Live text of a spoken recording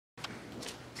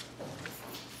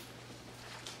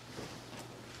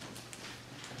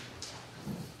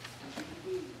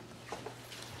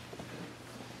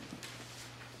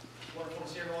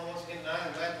see everyone once again tonight.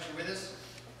 I'm glad that you're with us.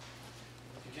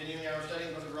 Continuing our study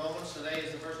in the book of Romans. Today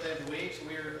is the first day of the week, so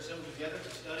we are assembled together to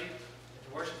study and to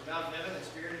worship God in heaven in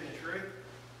spirit and in truth.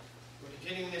 We're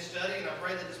continuing this study, and I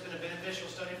pray that it's been a beneficial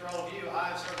study for all of you.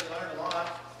 I have certainly learned a lot.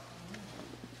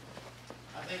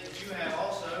 I think that you have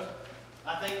also.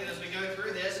 I think that as we go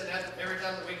through this, and every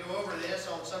time that we go over this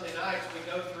on Sunday nights, we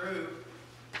go through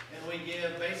and we give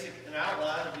an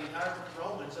outline of the entire book of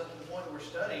Romans up to the point that we're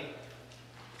studying.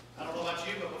 I don't know about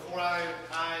you, but before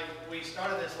we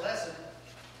started this lesson,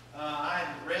 I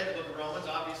had read the book of Romans,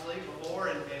 obviously, before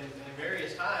and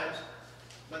various times,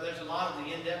 but there's a lot of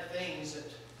the in-depth things that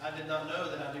I did not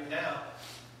know that I do now.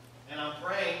 And I'm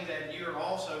praying that you are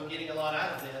also getting a lot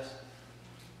out of this.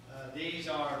 This is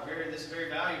a very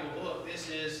valuable book. This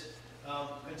is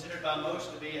considered by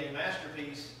most to be a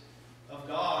masterpiece of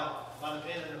God by the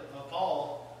pen of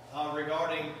Paul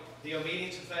regarding the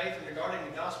obedience of faith and regarding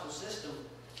the gospel system.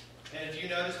 And if you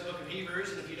notice the book of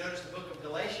Hebrews and if you notice the book of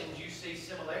Galatians, you see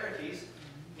similarities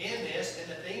in this, and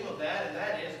the theme of that, and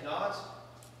that is God's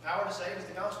power to save is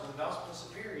the gospel. The gospel is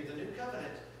superior, the new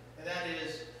covenant. And that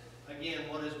is, again,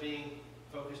 what is being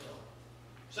focused on.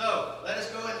 So, let us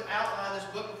go and outline this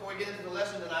book before we get into the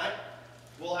lesson tonight.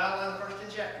 We'll outline the first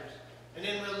 10 chapters. And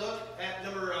then we'll look at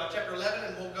chapter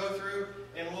 11, and we'll go through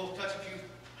and we'll touch a few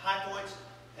high points,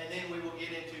 and then we will get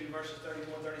into verses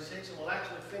 34 and 36, and we'll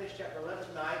actually finish chapter 11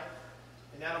 tonight.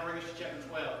 And that'll bring us to chapter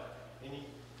 12.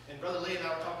 And Brother Lee and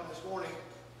I were talking this morning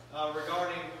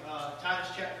regarding Titus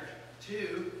chapter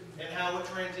 2 and how it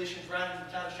transitions right into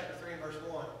Titus chapter 3 and verse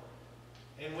 1.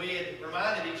 And we had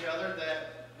reminded each other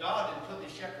that God didn't put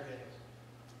these chapter headings.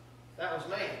 That was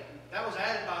man. That was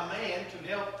added by man to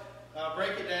help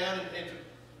break it down into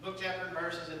book, chapter, and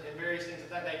verses and various things of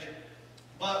that nature.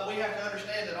 But we have to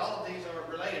understand that all of these are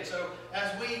related. So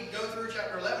as we go through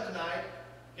chapter 11 tonight,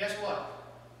 guess what?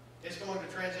 It's going to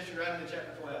transition right into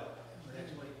chapter 12 for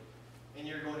next week. And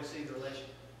you're going to see the relation.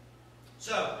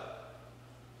 So,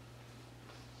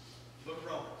 book of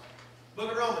Romans.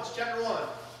 Book of Romans, chapter 1,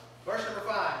 verse number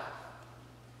 5.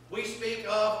 We speak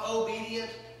of obedient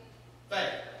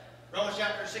faith. Romans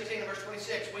chapter 16 and verse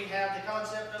 26, we have the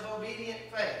concept of obedient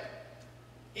faith.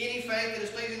 Any faith that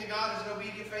is pleasing to God is an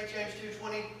obedient faith, James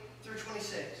 2:20 through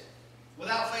 26.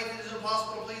 Without faith it is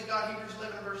impossible to please God, Hebrews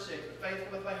 11 and verse 6. But faith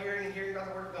cometh by hearing, and hearing by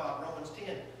the word of God, Romans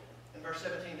 10 and verse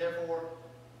 17. Therefore,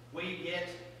 we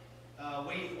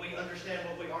understand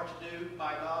what we are to do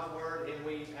by God's word, and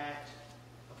we act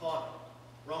upon it.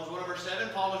 Romans 1 verse 7,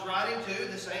 Paul was writing to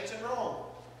the saints in Rome.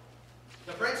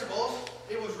 The principles,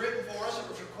 it was written for us, it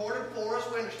was recorded for us,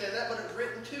 we understand that, but it was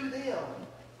written to them.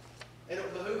 And it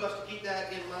would behoove us to keep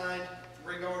that in mind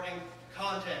regarding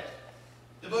context.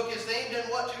 The book is themed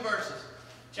in what? 2 verses.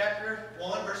 Chapter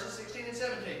 1, verses 16 and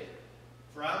 17.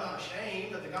 For I am not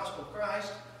ashamed of the gospel of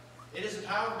Christ. It is the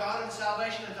power of God unto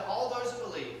salvation unto all those that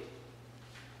believe.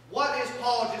 What is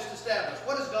Paul just established?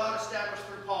 What has God established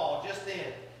through Paul just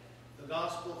then? The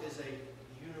gospel is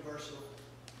a universal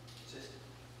system.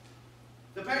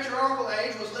 The patriarchal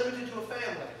age was limited to a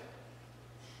family.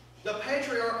 The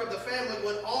patriarch of the family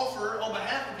would offer on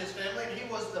behalf of his family, and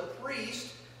he was the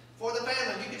priest for the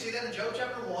family. You can see that in Job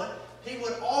chapter 1. He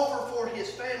would offer for his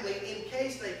family in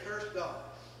case they cursed God.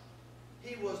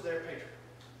 He was their patriarch.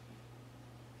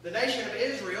 The nation of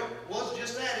Israel was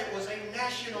just that. It was a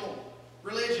national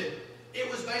religion. It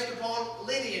was based upon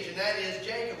lineage, and that is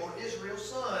Jacob, or Israel's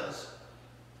sons.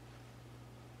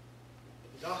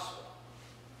 The gospel.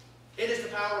 It is the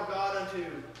power of God unto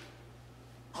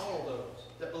all those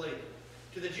that believe.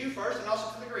 To the Jew first, and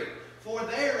also to the Greek. For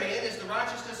therein is the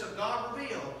righteousness of God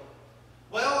revealed.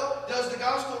 Well, does the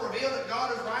gospel reveal that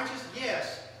God is righteous?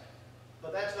 Yes.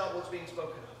 But that's not what's being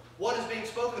spoken of. What is being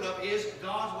spoken of is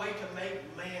God's way to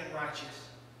make man righteous.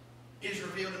 It is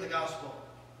revealed in the gospel.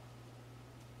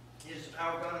 It is the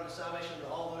power of God unto salvation to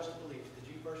all those that believe. To the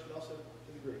Jew first, and also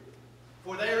to the Greek.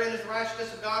 For therein is the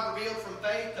righteousness of God revealed from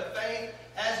faith to faith,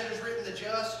 as it is written, the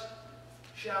just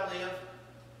shall live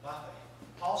by faith.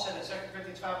 Paul said in 2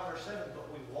 Corinthians 5 verse 7,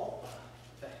 but we walk by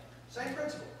faith. Same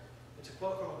principle. It's a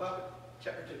quote from Habakkuk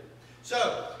chapter 2.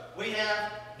 So, we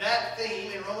have that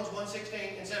theme in Romans 1, 16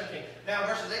 and 17. Now,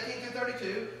 verses 18 through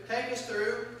 32 take us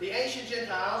through the ancient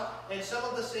Gentiles and some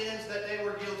of the sins that they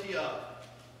were guilty of.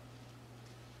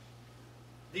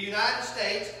 The United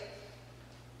States,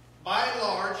 by and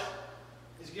large,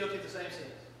 is guilty of the same sins.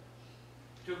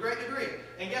 To a great degree.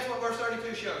 And guess what verse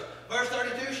 32 shows? Verse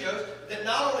 32 shows that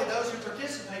not only those who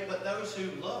participate, but those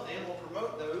who love them will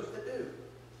promote those that do.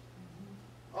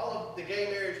 All of the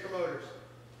gay marriage promoters,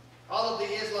 all of the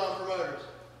Islam promoters,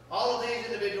 all of these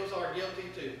individuals are guilty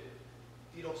too.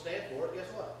 If you don't stand for it, guess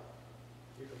what?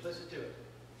 You're complicit to it.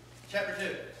 Chapter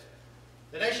 2.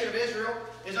 The nation of Israel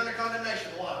is under condemnation.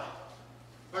 Why?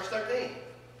 Verse 13.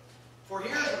 For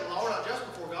hearers of the law are not just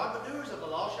before God, but doers of the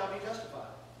law shall be justified.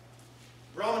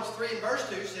 Romans 3 and verse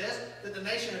 2 says that the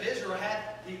nation of Israel had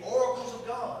the oracles of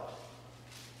God.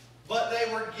 But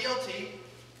they were guilty.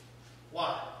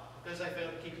 Why? Because they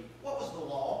failed to keep it. What was the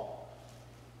law?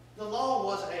 The law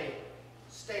was a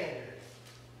standard.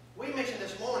 We mentioned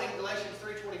this morning, Galatians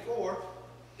 3:24,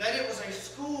 that it was a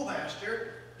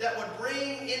schoolmaster that would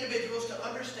bring individuals to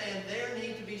understand their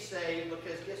need to be saved,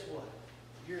 because guess what?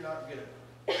 You're not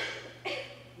good.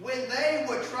 When they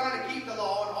would try to keep the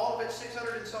law and all of its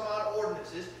 600 and some odd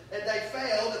ordinances, and they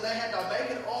failed and they had to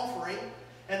make an offering,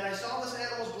 and they saw this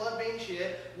animal's blood being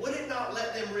shed, would it not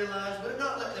let them realize, would it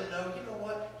not let them know, you know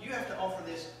what? You have to offer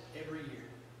this every year.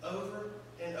 Over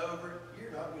and over.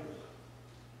 You're not good enough.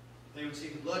 They would see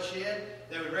the bloodshed.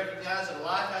 They would recognize that a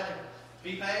life had to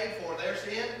be paid for their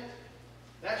sin.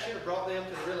 That should have brought them to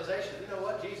the realization, you know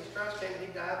what? Jesus Christ came and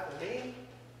He died for me.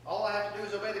 All I have to do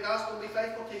is obey the gospel and be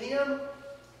faithful to Him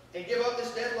and give up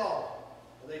this dead law.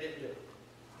 Well, they didn't do it.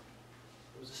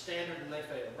 It was a standard and they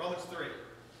failed. Romans 3.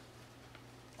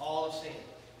 All have sinned.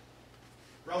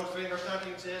 Romans 3 verse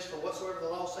 19 says, for whatsoever the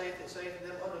law saith, it saith to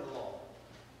them under the law,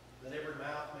 that every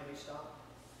mouth may be stopped,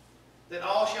 that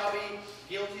all shall be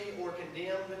guilty or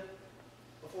condemned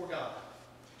before God.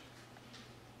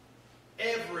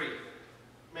 Every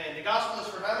man. The gospel is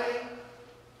for how many?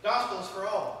 The gospel is for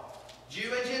all.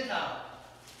 Jew and Gentile.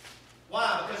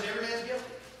 Why? Because every man's guilty.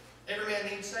 Every man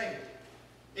needs saving.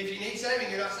 If you need saving,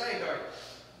 you're not saved, are you?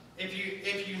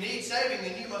 If you need saving,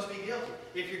 then you must be guilty.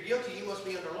 If you're guilty, you must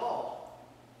be under law.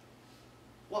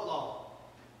 What law?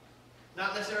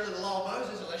 Not necessarily the law of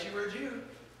Moses, unless you were a Jew.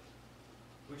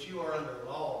 But you are under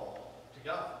law to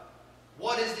God.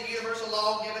 What is the universal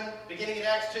law given beginning in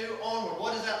Acts 2 onward?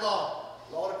 What is that law?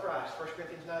 Law to Christ, 1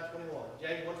 Corinthians 9:21,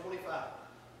 James 1:25,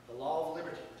 the law of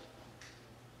liberty.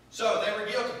 So they were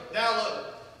guilty. Now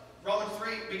look, Romans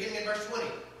 3, beginning in verse 20.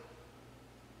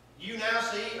 You now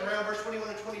see around verse 21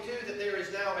 and 22 that there is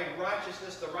now a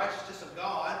righteousness, the righteousness of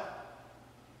God,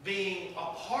 being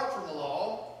apart from the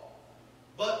law,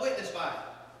 but witnessed by it.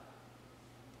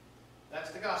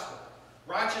 That's the gospel.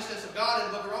 Righteousness of God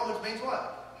in the book of Romans means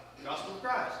what? The gospel of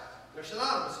Christ. They're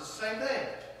synonymous. It's the same thing.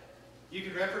 You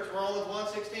can reference Romans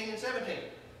 1:16 and 17.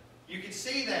 You can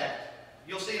see that.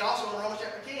 You'll see it also in Romans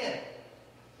chapter 10.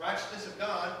 Righteousness of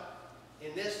God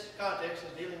in this context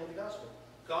is dealing with the gospel.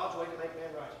 God's way to make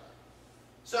man righteous.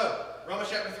 So, Romans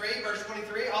chapter 3, verse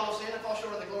 23, all have sinned and fall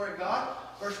short of the glory of God.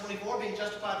 Verse 24, being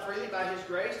justified freely by His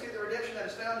grace through the redemption that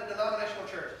is found in denominational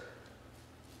churches.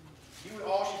 You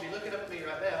all should be looking up at me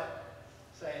right now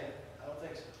saying, I don't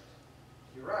think so.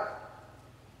 You're right.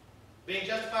 Being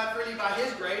justified freely by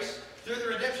His grace through the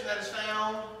redemption that is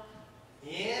found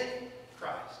in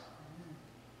Christ.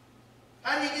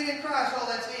 How do you get in Christ? Oh,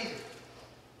 that's easy.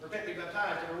 Repent and be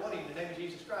baptized, every one of you, in the name of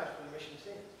Jesus Christ, for the remission of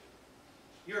sins.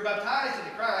 You are baptized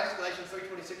into Christ, Galatians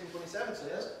 3:26 and 27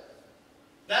 says.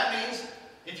 That means,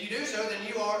 if you do so, then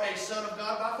you are a son of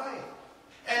God by faith.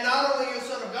 And not only are you a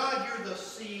son of God, you're the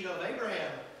seed of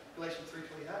Abraham, Galatians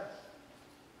 3:29.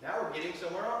 Now we're getting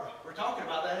somewhere, aren't we? We're talking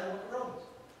about that in the book of Romans.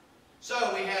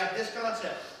 So we have this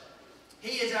concept.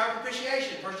 He is our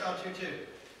propitiation, 1 John 2:2.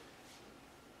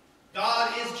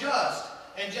 God is just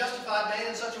and justified man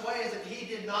in such a way as that He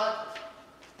did not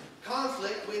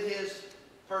conflict with His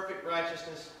perfect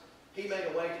righteousness. He made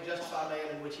a way to justify man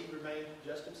in which He remained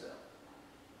just Himself.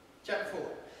 Chapter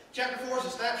 4. Chapter 4 is a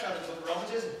snapshot of the book of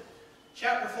Romans, isn't it?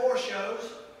 Chapter 4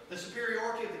 shows the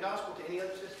superiority of the gospel to any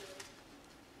other system.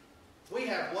 We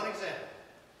have one example.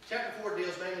 Chapter 4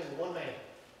 deals mainly with one man,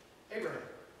 Abraham.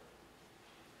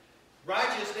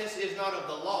 Righteousness is not of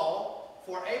the law,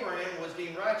 for Abraham was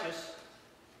deemed righteous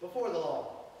before the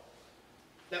law.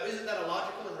 Now, isn't that a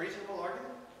logical and reasonable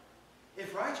argument?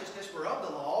 If righteousness were of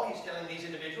the law, he's telling these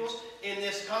individuals, in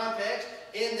this context,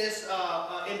 in this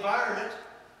environment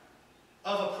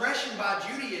of oppression by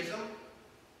Judaism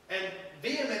and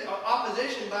vehement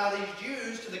opposition by these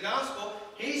Jews to the gospel,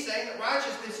 he's saying that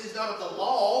righteousness is not of the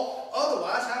law.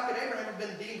 Otherwise, how could Abraham have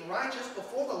been deemed righteous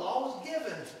before the law was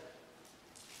given?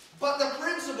 But the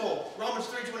principle, Romans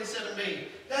 3:27b,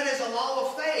 that is a law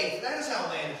of faith. That is how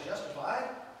man is justified.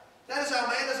 That is how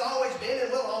man has always been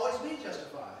and will always be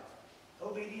justified.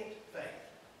 Obedient faith.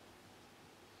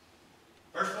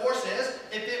 Verse 4 says,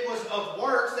 if it was of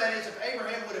works, that is, if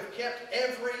Abraham would have kept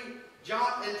every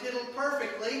jot and tittle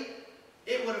perfectly,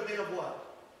 it would have been of what?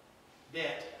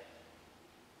 Debt.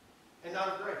 And not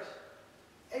of grace.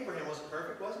 Abraham wasn't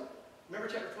perfect, was he?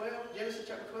 Remember chapter 12? Genesis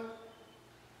chapter 12?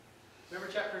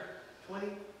 Remember chapter 20?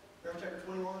 Remember chapter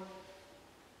 21?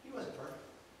 He wasn't perfect.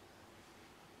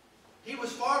 He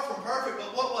was far from perfect,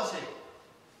 but what was he?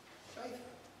 Faithful.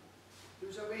 He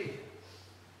was obedient.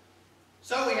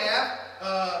 So we have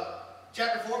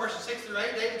chapter 4, verses 6 through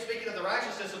 8, David speaking of the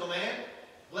righteousness of a man.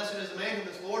 Blessed is the man whom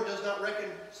the Lord does not reckon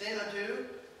sin unto,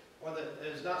 or that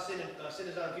is not sin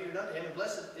is not imputed unto him. And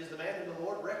blessed is the man whom the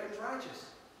Lord reckons righteous.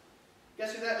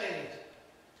 Guess who that man is?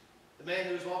 The man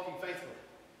who is walking faithfully.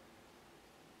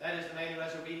 That is the man who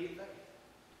has obedient faith.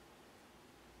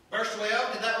 Verse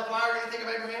 12, did that require anything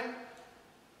of Abraham?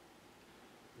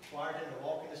 It required him to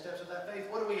walk in the steps of that faith.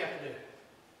 What do we have to do?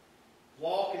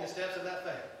 Walk in the steps of that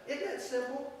faith. Isn't that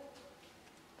simple?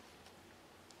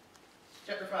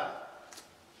 Chapter 5.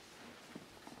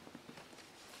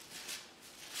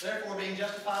 Therefore, being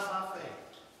justified by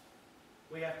faith,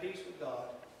 we have peace with God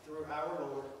through our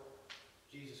Lord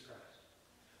Jesus Christ.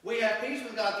 We have peace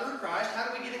with God through Christ.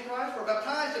 How do we get in Christ? We're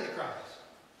baptized into Christ.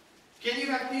 Can you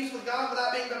have peace with God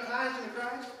without being baptized into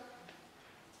Christ?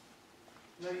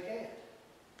 No, you can't.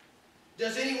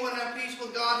 Does anyone have peace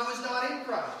with God who is not in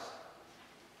Christ?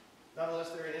 Not unless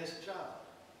they're an innocent child.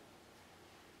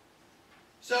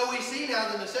 So we see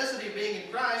now the necessity of being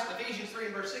in Christ. Ephesians 3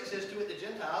 and verse 6 says, to it the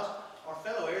Gentiles are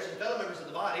fellow heirs and fellow members of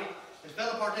the body, and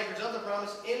fellow partakers of the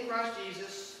promise in Christ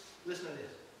Jesus. Listen to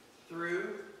this.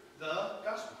 Through the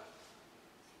gospel.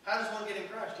 How does one get in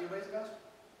Christ? Do you obey the gospel?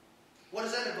 What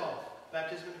does that involve?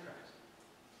 Baptism into Christ.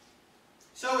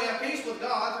 So we have peace with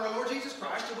God through our Lord Jesus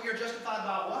Christ, and we are justified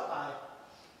by what?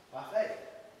 By faith.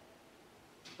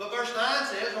 But verse 9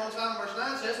 says, Romans 5 verse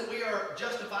 9 says that we are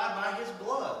justified by His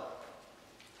blood.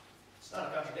 It's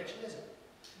not a contradiction, is it?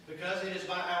 Because it is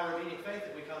by our obedient faith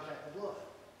that we contact the blood.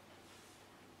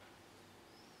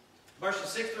 Verses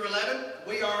 6 through 11,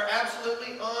 we are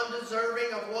absolutely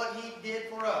undeserving of what He did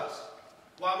for us.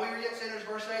 While we were yet sinners,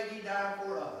 verse 8, He died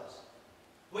for us.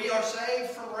 We are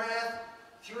saved from wrath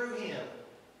through Him.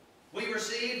 We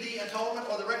receive the atonement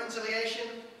or the reconciliation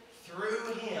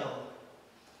through Him.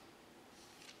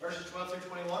 Verses 12 through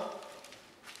 21,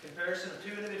 comparison of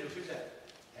two individuals. Who's that?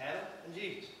 Adam and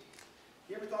Jesus.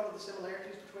 You ever thought of the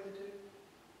similarities between the two?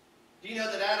 Do you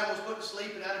know that Adam was put to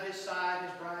sleep and out of his side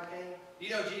his bride came? Do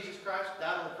you know Jesus Christ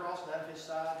died on the cross and out of his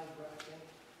side his bride came?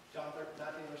 John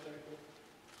 19, verse 34.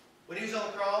 When He was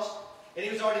on the cross and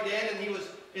He was already dead and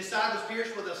his side was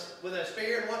pierced with a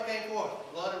spear, and what came forth?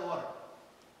 Blood and water.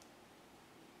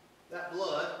 That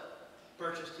blood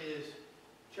purchased His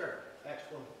church. Acts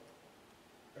 20.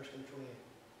 Verse 28.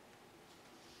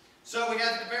 So we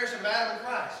have the comparison of Adam and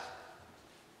Christ.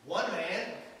 One man,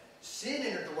 sin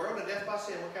entered the world, and death by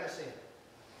sin. What kind of sin?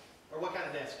 Or what kind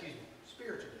of death? Excuse me.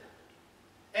 Spiritual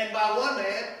death. And by one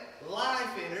man, life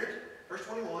entered. Verse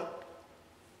 21.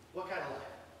 What kind of life?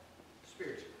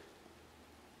 Spiritual.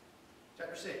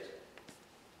 Chapter 6.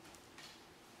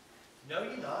 Know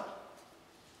ye not?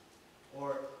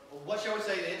 Or what shall we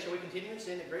say then? Shall we continue in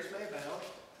sin that grace may abound?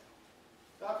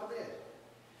 God forbid.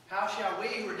 How shall we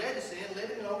who are dead to sin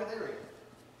live any longer therein?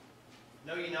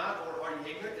 Know ye not, or are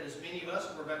ye ignorant, that as many of us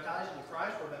who were baptized into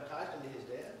Christ were baptized into His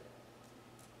death?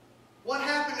 What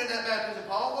happened in that baptism,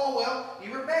 Paul? Oh, well,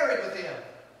 you were buried with Him.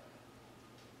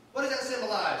 What does that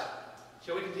symbolize?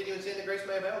 Shall we continue in sin that grace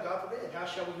may abound? God forbid. How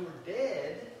shall we who are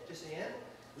dead to sin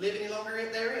live any longer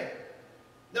therein?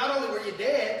 Not only were you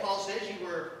dead, Paul says you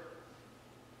were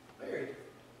buried.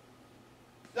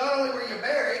 Not only were you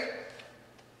buried,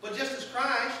 but just as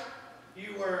Christ,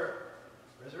 you were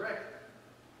resurrected.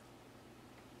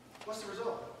 What's the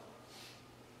result?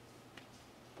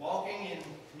 Walking in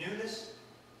newness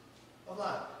of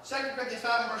life. 2 Corinthians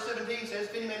 5 and verse 17 says,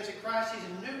 if any man is in Christ, he's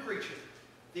a new creature.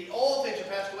 The old things are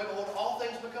passed away, behold, all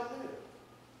things become new.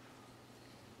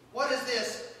 What is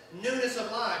this newness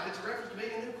of life? It's a reference to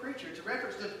being a new creature. It's a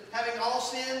reference to having all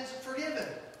sins forgiven.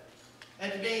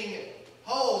 And to being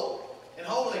whole and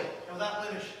holy and without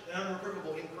blemish and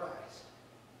unreprovable in Christ.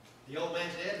 The old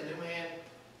man's dead, the new man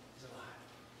is alive.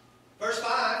 Verse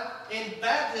 5, in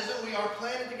baptism we are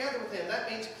planted together with Him. That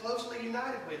means closely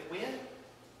united with. When?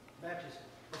 Baptism.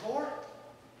 Before?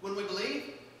 When we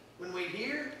believe? When we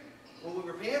hear? When we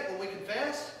repent? When we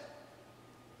confess?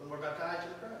 When we're baptized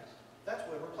in Christ. That's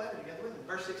where we're planted together with Him.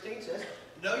 Verse 16 says,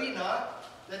 know ye not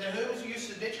that to whom you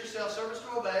submit yourselves servants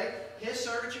to obey, His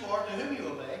servants you are, to whom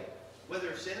you obey,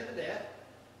 whether of sin unto death,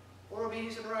 or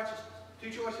obedience unto righteousness. Two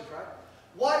choices, right?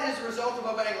 What is the result of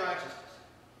obeying righteousness?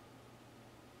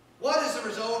 What is the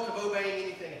result of obeying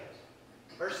anything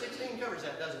else? Verse 16 covers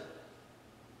that, doesn't it?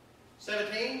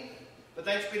 17, but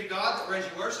thanks be to God that whereas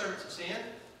you were servants of sin,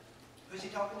 who's He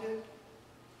talking to?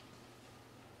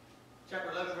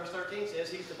 Chapter 11, verse 13 says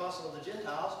He's the apostle of the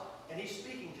Gentiles, and He's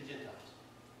speaking to Gentiles.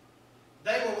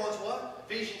 They were once what?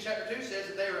 Ephesians chapter 2 says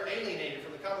that they were alienated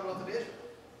from the commonwealth of Israel.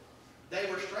 They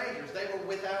were strangers. They were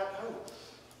without hope.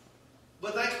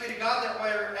 But thanks be to God that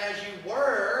whereas you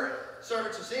were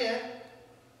servants of sin,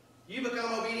 you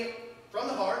become obedient from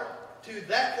the heart to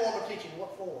that form of teaching.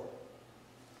 What form?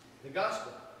 The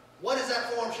gospel. What is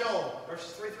that form shown?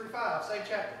 Verses 3 through 5, same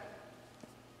chapter.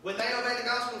 When they obeyed the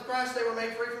gospel of Christ, they were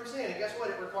made free from sin. And guess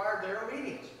what? It required their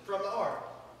obedience from the heart.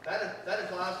 That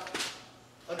implies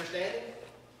understanding,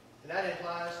 and that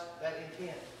implies that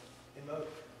intent and motive.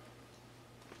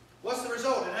 What's the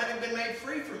result? In having been made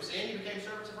free from sin, you became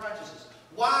servants of righteousness.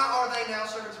 Why are they now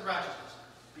servants of righteousness?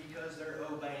 Because they're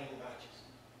obeying righteousness.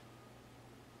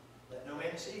 Let no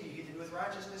man deceive you. He that doeth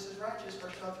righteousness is righteous.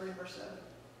 1 John 3 and verse 7.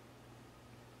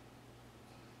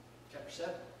 Chapter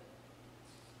 7.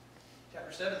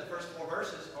 Chapter 7, the first 4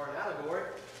 verses are an allegory.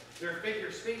 They're a figure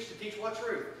of speech to teach what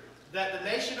truth? That the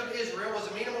nation of Israel was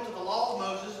amenable to the law of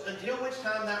Moses until which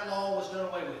time that law was done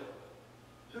away with.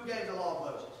 Who gave the law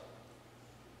of Moses?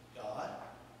 God.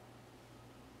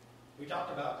 We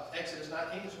talked about Exodus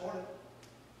 19 this morning.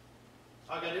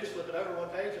 All you got to do is flip it over one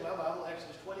page in my Bible,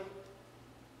 Exodus 20,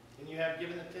 and you have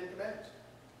given the 10 Commandments.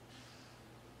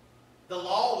 The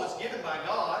law was given by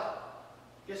God.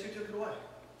 Guess who took it away?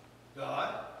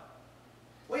 God.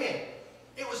 When?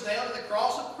 It was nailed to the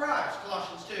cross of Christ,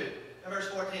 Colossians 2 and verse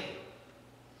 14.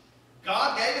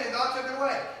 God gave it and God took it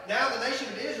away. Now the nation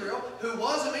of Israel, who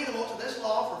was amenable to this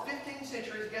law for 15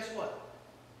 centuries, guess what?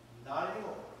 Not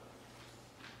anymore.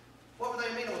 What were they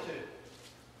amenable to?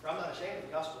 For I'm not ashamed of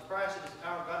the gospel of Christ. It is the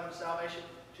power of God unto salvation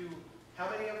to how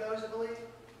many of those that believe?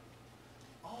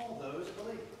 All those that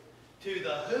believe. To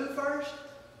the who first?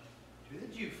 To the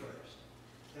Jew first.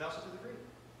 And also to the Greek.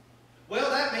 Well,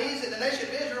 that means that the nation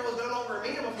of Israel was no longer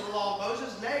amenable to the law of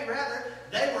Moses. Nay, rather,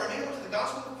 they were amenable to the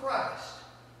gospel of Christ.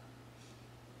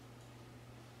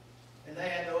 And they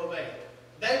had to obey it.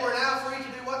 They were now free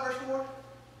to do what, verse 4?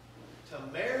 To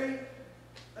marry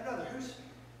another.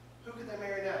 Who could they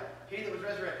marry now? He that was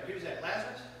resurrected. Who's that?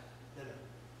 Lazarus? No.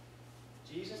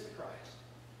 Jesus the Christ.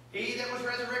 He that was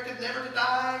resurrected never to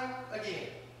die again.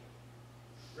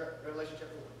 Revelation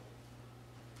chapter 1.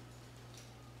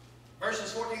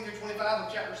 Verses 14 through 25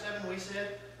 of chapter 7, we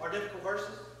said, are difficult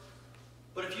verses.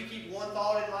 But if you keep one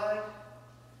thought in mind,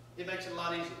 it makes it a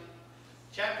lot easier.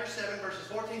 Chapter 7, verses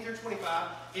 14 through 25,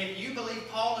 if you believe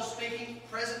Paul is speaking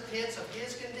present tense of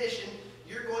his condition,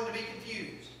 you're going to be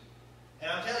confused.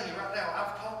 And I'm telling you right now,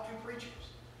 I've talked to preachers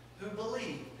who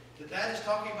believe that that is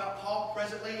talking about Paul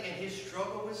presently and his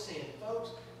struggle with sin.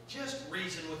 Folks, just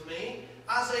reason with me.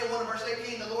 Isaiah 1 verse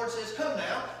 18, the Lord says, come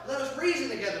now, let us reason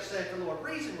together, saith the Lord.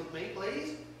 Reason with me,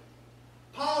 please.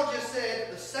 Paul just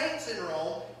said the saints in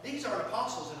Rome, these aren't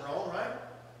apostles in Rome, right?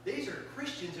 These are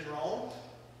Christians in Rome.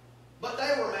 But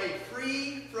they were made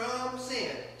free from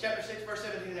sin. Chapter 6, verse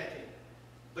 17 and 18.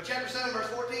 But chapter 7, verse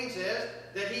 14 says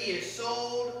that he is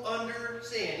sold under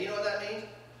sin. You know what that means?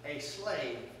 A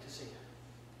slave to sin.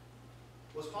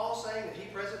 Was Paul saying that he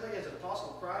presently, as an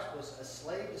apostle of Christ, was a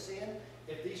slave to sin?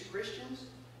 If these Christians,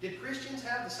 did Christians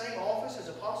have the same office as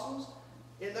apostles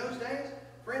in those days?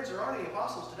 Friends, there aren't any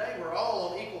apostles today. We're all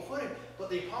on equal footing.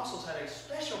 But the apostles had a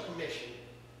special commission.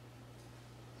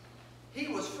 He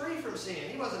was free from sin.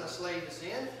 He wasn't a slave to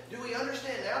sin. Do we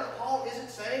understand now that Paul isn't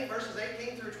saying, verses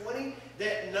 18 through 20,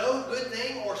 that no good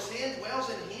thing or sin dwells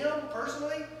in him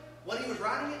personally when he was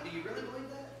writing it? Do you really believe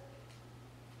that?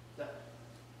 No.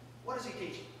 What is he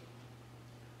teaching?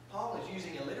 Paul is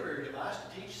using a literary device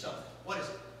to teach something. What is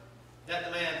it? That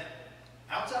the man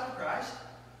outside of Christ,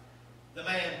 the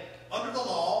man under the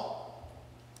law,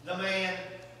 the man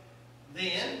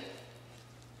then,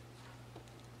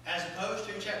 as opposed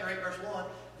to chapter 8, verse 1,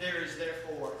 there is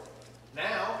therefore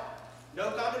now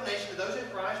no condemnation to those in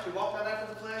Christ who walk not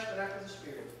after the flesh, but after the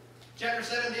Spirit. Chapter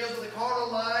 7 deals with the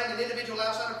carnal mind, an individual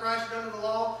outside of Christ and under the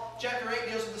law. Chapter 8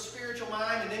 deals with the spiritual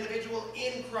mind, an individual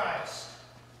in Christ.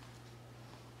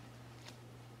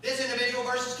 This individual,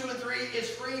 verses 2 and 3, is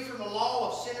free from the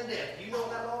law of sin and death. Do you know what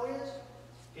that law is?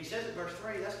 He says in verse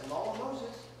 3, that's the law of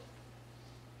Moses.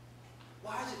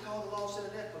 Why is it called the law of sin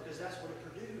and death? Because that's what it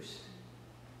produced.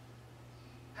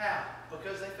 How?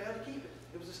 Because they failed to keep it.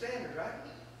 It was a standard, right?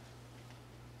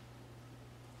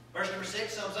 Verse number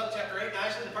 6 sums up chapter 8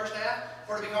 nicely. The first half,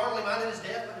 for to be carnally minded is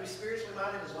death, but to be spiritually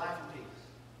minded is life and peace.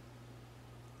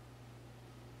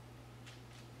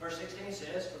 Verse 16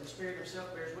 says, for the Spirit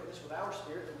himself bears witness with our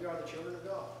spirit that we are the children of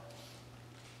God.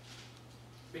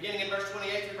 Beginning in verse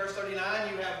 28 through verse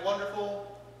 39, you have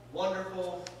wonderful,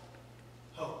 wonderful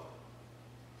hope.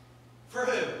 For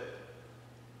who?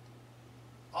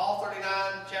 All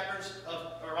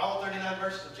 39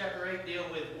 verses of chapter 8 deal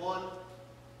with one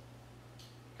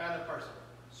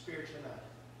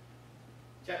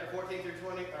 14 through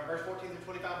 20, or verse 14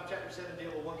 through 25 of chapter 7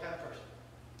 deal with one kind of person.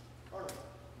 Carnal.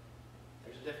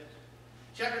 There's a difference.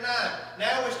 Chapter 9.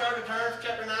 Now we start to turn from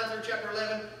chapter 9 through chapter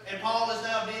 11, and Paul is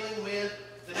now dealing with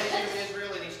the nation of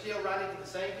Israel, and he's still writing to the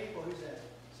same people. Who's that?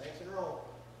 Saints in Rome.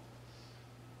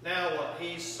 Now what?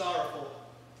 He's sorrowful.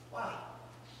 Why?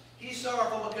 He's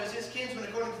sorrowful because his kinsmen,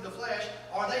 according to the flesh,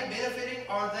 are they benefiting?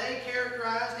 Are they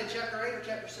characterized in chapter 8 or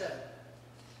chapter 7?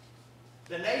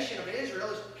 The nation of Israel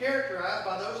is characterized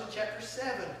by those in chapter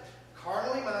 7.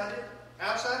 Carnally minded,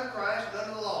 outside of Christ, and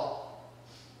under the law.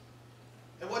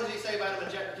 And what does he say about them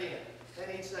in chapter 10?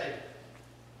 They need saving.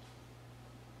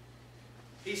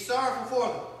 He's sorrowful for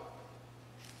them.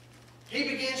 He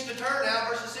begins to turn now,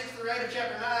 verses 6 through 8 of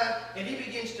chapter 9, and he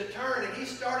begins to turn, and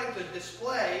he's starting to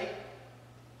display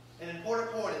an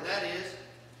important point, and that is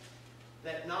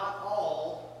that not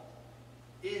all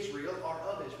Israel are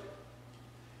of Israel.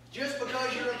 Just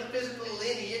because you're of the physical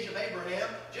lineage of Abraham,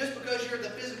 just because you're of the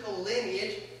physical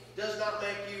lineage, does not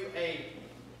make you a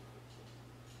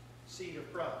seed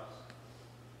of promise.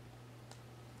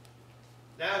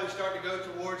 Now we start to go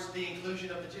towards the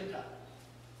inclusion of the Gentiles.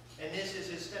 And this is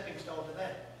his stepping stone to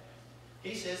that.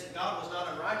 He says that God was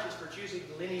not unrighteous for choosing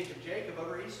the lineage of Jacob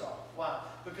over Esau. Why?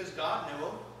 Because God knew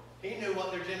them. He knew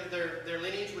what their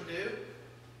lineage would do.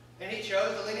 And he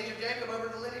chose the lineage of Jacob over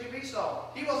the lineage of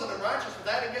Esau. He wasn't unrighteous for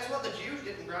that. And guess what? The Jews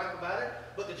didn't gripe about it.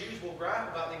 But the Jews will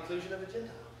gripe about the inclusion of the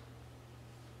Gentiles.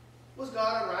 Was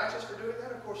God unrighteous for doing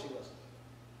that? Of course he wasn't.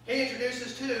 He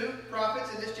introduces two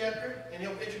prophets in this chapter. And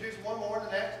he'll introduce one more in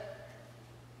the next.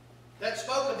 That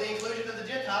spoke of the inclusion of the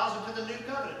Gentiles into the new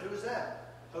covenant. Who was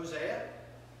that? Hosea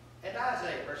and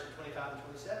Isaiah, verses 25 and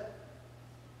 27.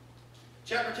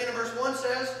 Chapter 10 and verse 1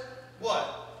 says,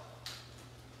 what?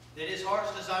 That his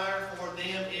heart's desire for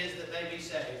them is that they be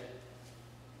saved.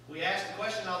 We ask the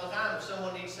question all the time, if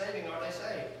someone needs saving, are they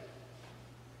saved?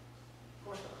 Of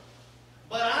course not.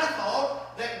 But I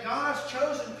thought that God's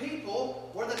chosen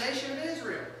people were the nation of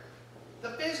Israel.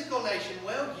 The physical nation.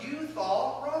 Well, you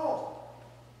thought wrong.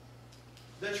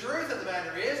 The truth of the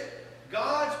matter is,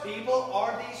 God's people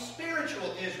are the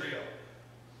spiritual Israel.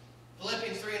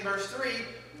 Philippians 3 and verse 3,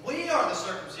 we are the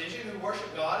circumcision who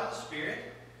worship God in the Spirit.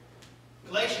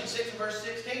 Galatians 6 and verse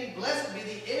 16, blessed be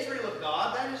the Israel of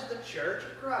God, that is the church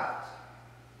of Christ.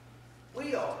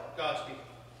 We are God's people.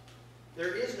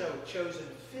 There is no chosen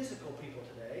physical people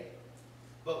today,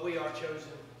 but we are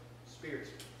chosen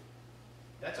spiritually.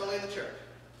 That's only in the church.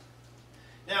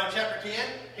 Now in chapter 10,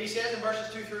 he says in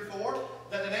verses 2 through 4,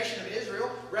 that the nation of Israel,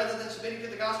 rather than submitting to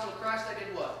the gospel of Christ, they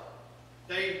did what?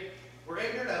 They were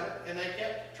ignorant of it, and they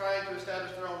kept trying to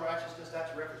establish their own righteousness.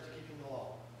 That's a reference to keeping the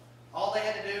law. All they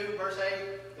had to do, verse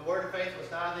 8, the word of faith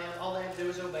was nigh them. All they had to do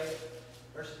was obey it.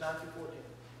 Verses 9 through 14.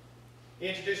 He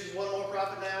introduces one more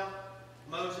prophet now,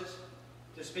 Moses,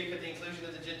 to speak of the inclusion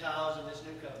of the Gentiles in this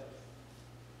new covenant.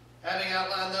 Having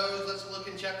outlined those, let's look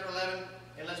in chapter 11,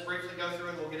 and let's briefly go through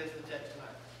and we'll get into the text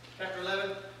tonight. Chapter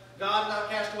 11, God did not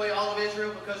cast away all of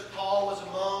Israel because Paul was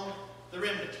among the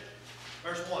remnant.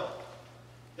 Verse 1.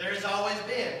 There has always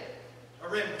been a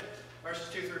remnant. Verses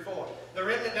 2 through 4. The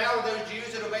remnant now are those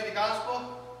Jews that obey the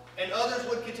gospel, and others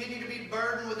would continue to be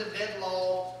burdened with the dead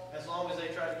law as long as they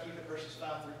try to keep it. Verses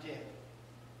 5 through 10.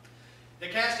 The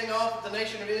casting off of the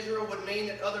nation of Israel would mean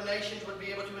that other nations would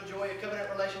be able to enjoy a covenant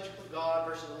relationship with God.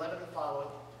 Verses 11 and following.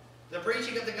 The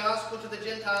preaching of the gospel to the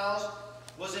Gentiles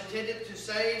was intended to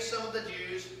save some of the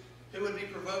Jews who would be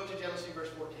provoked to jealousy. Verse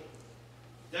 14.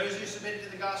 Those who submitted to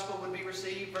the gospel would be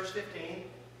received. Verse 15.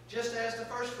 Just as the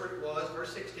first fruit was.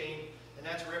 Verse 16. And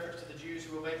that's a reference to the Jews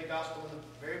who obeyed the gospel in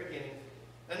the very beginning.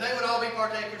 And they would all be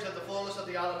partakers of the fullness of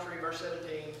the olive tree. Verse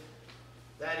 17.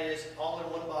 That is, all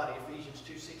in one body. Ephesians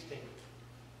 2:16.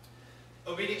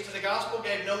 Obedience to the gospel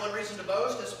gave no one reason to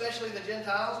boast, especially the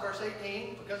Gentiles. Verse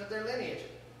 18. Because of their lineage.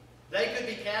 They could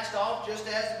be cast off just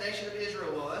as the nation of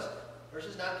Israel was.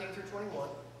 Verses 19 through 21.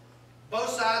 Both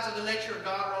sides of the nature of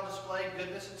God are on display,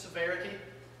 goodness and severity.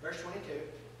 Verse 22.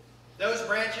 Those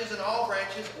branches and all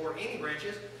branches, or any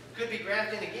branches, could be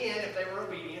grafted in again if they were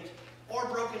obedient, or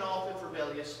broken off if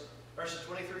rebellious. Verses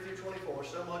 23 through 24.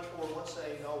 So much for once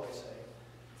saved, always saved.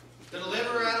 The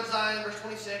deliverer out of Zion, verse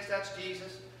 26, that's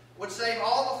Jesus, would save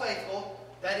all the faithful,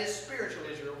 that is spiritual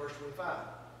Israel, verse 25.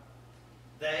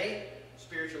 They,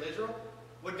 spiritual Israel,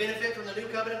 would benefit from the new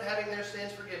covenant having their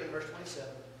sins forgiven, verse 27.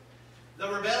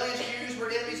 The rebellious Jews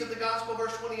were enemies of the gospel,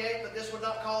 verse 28, but this would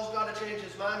not cause God to change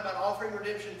his mind about offering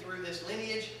redemption through this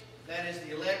lineage, that is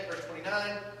the elect, verse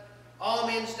 29. All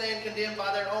men stand condemned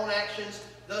by their own actions,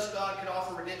 thus God could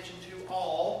offer redemption to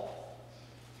all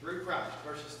through Christ,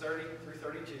 verses 30 through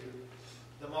 32.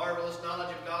 The marvelous knowledge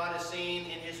of God is seen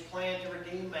in His plan to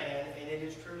redeem man, and it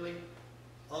is truly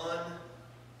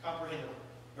uncomprehendable.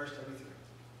 Verse 33.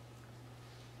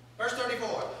 Verse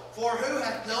 34. For who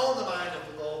hath known the mind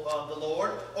of the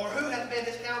Lord, or who hath been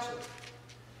His counselor?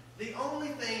 The only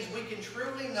things we can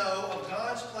truly know of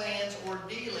God's plans or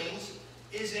dealings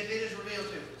is if it is revealed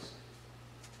to us.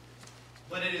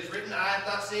 But it is written, eye hath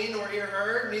not seen nor ear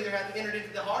heard, neither hath entered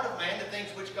into the heart of man the things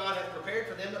which God hath prepared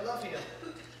for them that love Him.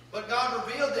 But God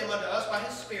revealed them unto us by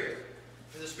His Spirit.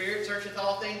 For the Spirit searcheth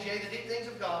all things, yea, the deep things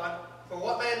of God. For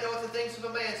what man knoweth the things of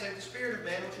a man, save the Spirit of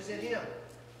man which is in him?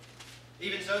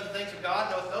 Even so, the things of God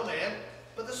knoweth no man,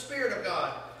 but the Spirit of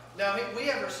God. Now we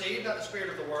have received not the spirit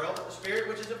of the world, but the Spirit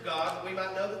which is of God, that we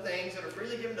might know the things that are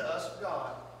freely given to us of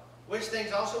God. Which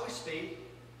things also we speak,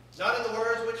 not in the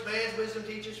words which man's wisdom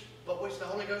teaches, but which the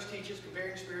Holy Ghost teaches,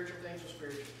 comparing spiritual things with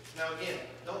spiritual. Now again,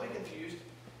 don't be confused.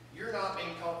 You're not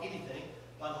being taught anything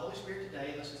by the Holy Spirit today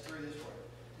unless it's through this word.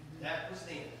 That was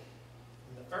then.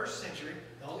 In the first century,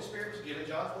 the Holy Spirit was given,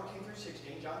 John 14 through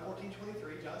 16, John 14,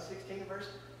 23, John 16, verse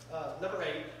number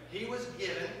 8. He was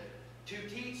given to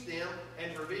teach them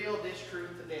and reveal this truth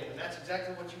to them. And that's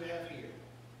exactly what you have here.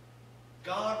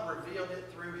 God revealed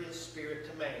it through His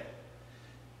Spirit to man.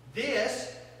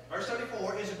 This, verse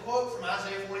 34, is a quote from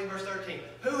Isaiah 40, verse 13.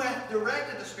 Who hath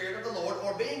directed the Spirit of the Lord,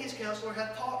 or being His counselor,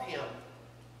 hath taught Him?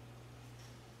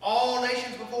 All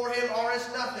nations before Him are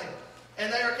as nothing,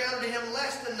 and they are counted to Him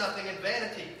less than nothing in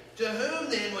vanity. To whom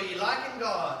then will ye liken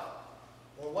God?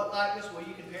 Or what likeness will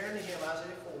you compare unto Him?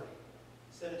 Isaiah 40,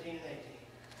 17 and 18.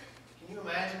 Can you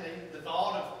imagine the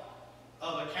thought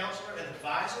of a counselor, an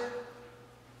advisor,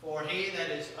 for He that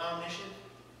is omniscient?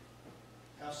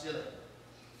 How silly.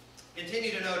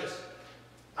 Continue to notice.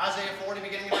 Isaiah 40,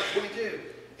 beginning of verse 22.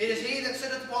 It is He that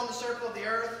sitteth upon the circle of the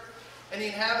earth, and the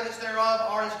inhabitants thereof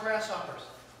are as grasshoppers,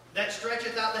 that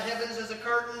stretcheth out the heavens as a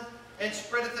curtain, and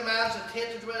spreadeth them out as a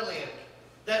tent to dwell in,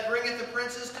 that bringeth the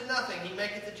princes to nothing. He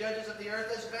maketh the judges of the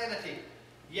earth as vanity.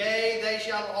 Yea, they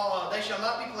shall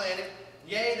not be planted.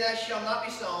 Yea, they shall not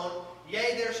be sown.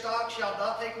 Yea, their stock shall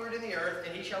not take root in the earth,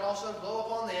 and He shall also blow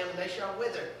upon them, and they shall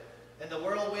wither, and the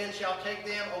whirlwind shall take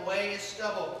them away as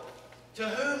stubble. To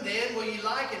whom then will ye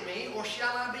liken me, or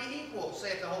shall I be equal,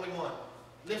 saith the Holy One?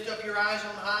 Lift up your eyes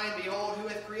on high, and behold, who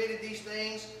hath created these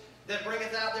things, that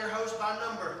bringeth out their host by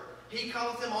number. He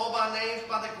calleth them all by names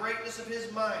by the greatness of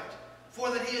His might.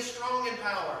 For that He is strong in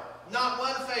power, not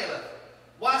one faileth.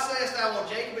 Why sayest thou, O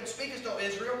Jacob, and speakest, O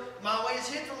Israel, my way is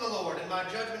hid from the Lord, and my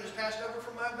judgment is passed over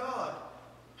from my God?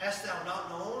 Hast thou not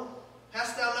known?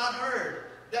 Hast thou not heard?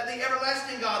 That the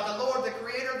everlasting God, the Lord, the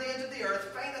Creator of the ends of the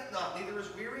earth, fainteth not, neither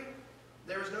is weary.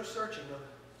 There is no searching of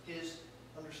His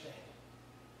understanding.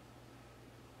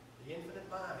 The infinite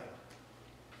mind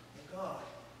of God.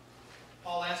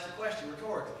 Paul asked the question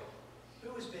rhetorically,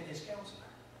 who has been His counselor?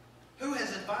 Who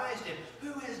has advised Him?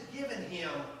 Who has given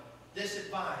Him this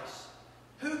advice?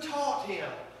 Who taught Him?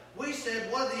 We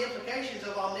said one of the implications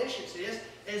of omniscience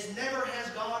is never has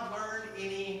God learned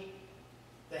anything.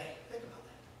 Think about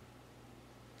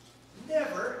that.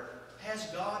 Never has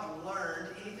God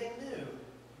learned anything new.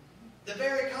 The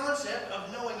very concept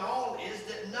of knowing all is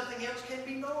that nothing else can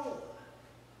be known.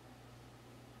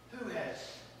 Who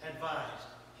has advised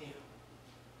Him?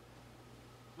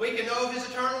 We can know of His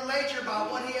eternal nature by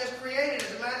what He has created.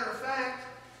 As a matter of fact,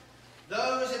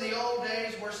 those in the old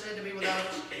days were said to be without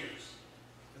excuse.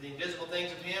 For the invisible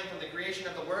things of Him from the creation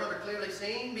of the world are clearly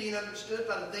seen, being understood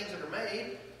by the things that are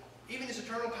made, even His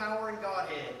eternal power and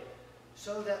Godhead,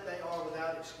 so that they are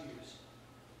without excuse.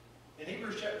 In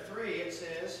Hebrews chapter 3 it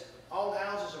says, all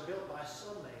houses are built by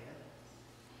some man.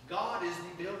 God is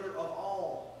the builder of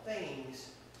all things.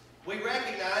 We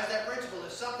recognize that principle.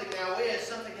 If something now is,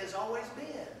 something has always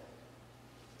been.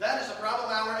 That is a problem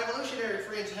our evolutionary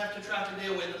friends have to try to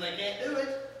deal with, and they can't do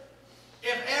it.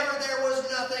 If ever there was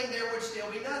nothing, there would still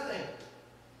be nothing.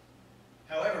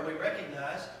 However, we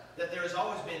recognize that there has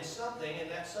always been something, and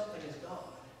that something is God.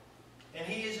 And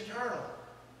He is eternal.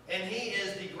 And He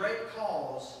is the great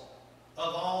cause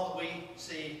of all that we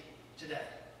see today.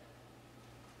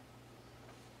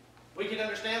 We can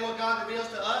understand what God reveals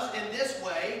to us. In this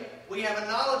way, we have a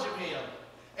knowledge of Him.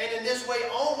 And in this way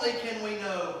only can we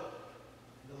know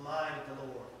the mind of the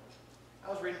Lord.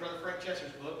 I was reading Brother Frank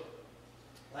Chester's book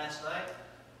last night,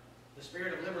 The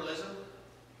Spirit of Liberalism,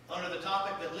 under the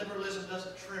topic that liberalism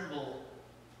doesn't tremble.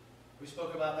 We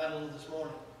spoke about that a little this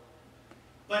morning.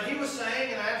 But he was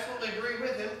saying, and I absolutely agree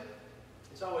with him,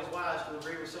 it's always wise to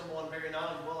agree with someone very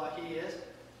knowledgeable like he is,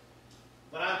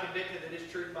 but I'm convicted that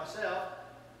it's truth myself.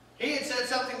 He had said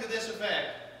something to this effect,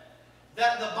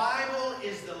 that the Bible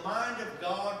is the mind of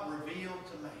God revealed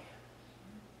to man.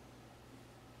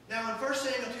 Now in 1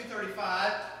 Samuel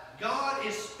 2:35, God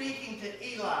is speaking to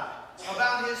Eli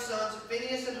about his sons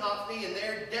Phinehas and Hophni and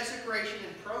their desecration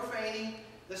and profaning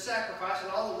the sacrifice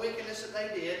and all the wickedness that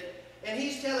they did. And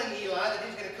he's telling Eli that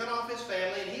he's going to cut off his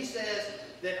family, and he says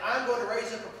that I'm going to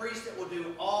raise up a priest that will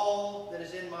do all that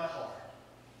is in my heart.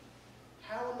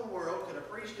 How in the world could a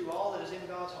priest do all that is in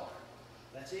God's heart?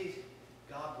 That's easy.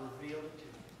 God revealed it to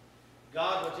him.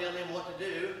 God would tell him what to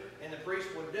do, and the priest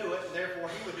would do it, and therefore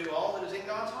he would do all that is in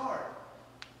God's heart.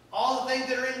 All the things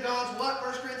that are in God's what,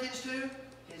 1 Corinthians 2?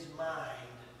 His mind.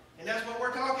 And that's what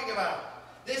we're talking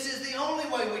about. This is the only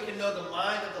way we can know the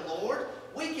mind of the Lord.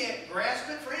 We can't grasp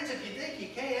it. Friends, if you think you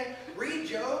can, read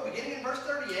Job, beginning in verse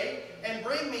 38, and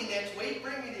bring me next week,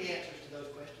 bring me the answers to those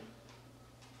questions.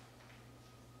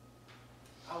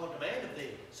 I will demand of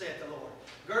thee, saith the Lord.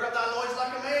 Gird up thy loins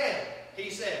like a man, he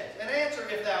says, and answer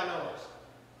if thou knowest.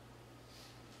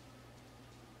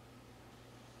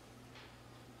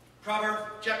 Proverbs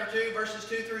chapter 2, verses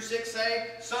 2 through 6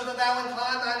 say, So that thou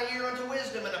incline thine ear unto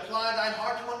wisdom, and apply thine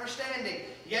heart to understanding.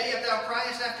 Yea, if thou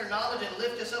criest after knowledge, and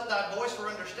liftest up thy voice for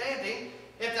understanding,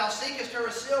 if thou seekest her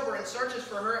as silver, and searchest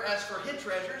for her as for hid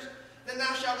treasures, then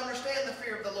thou shalt understand the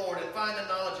fear of the Lord, and find the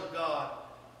knowledge of God.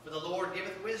 For the Lord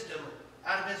giveth wisdom.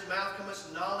 Out of his mouth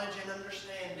cometh knowledge and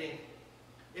understanding.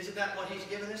 Isn't that what he's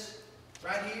given us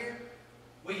right here?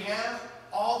 We have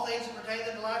all things that pertain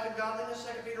unto life and godliness,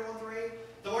 2 Peter 1:3.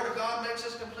 The Word of God makes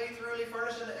us complete, thoroughly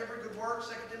furnished unto every good work,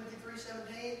 2 Timothy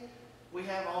 3:17. We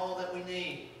have all that we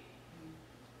need.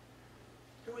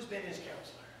 Who has been his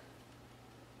counselor?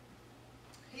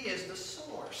 He is the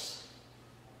source.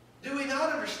 Do we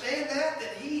not understand that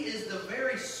he is the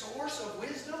very source of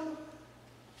wisdom?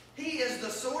 He is the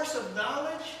source of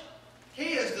knowledge.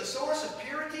 He is the source of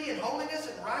purity and holiness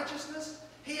and righteousness.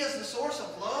 He is the source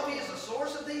of love. He is the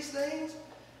source of these things.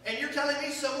 And you're telling me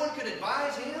someone could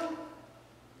advise him?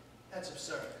 That's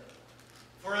absurd.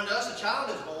 For unto us a child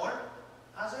is born.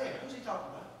 Isaiah, who's he talking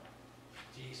about?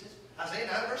 Jesus. Isaiah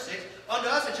 9 verse 6. Unto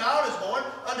us a child is born,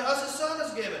 unto us a son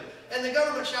is given. And the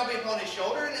government shall be upon his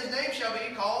shoulder, and his name shall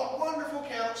be called Wonderful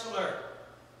Counselor,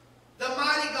 the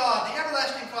Mighty God, the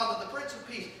Everlasting Father, the Prince of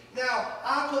Peace. Now,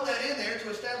 I put that in there to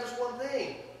establish one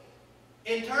thing.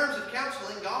 In terms of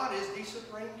counseling, God is the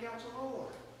supreme counselor.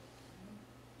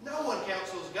 No one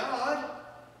counsels God,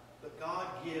 but God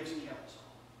gives counsel.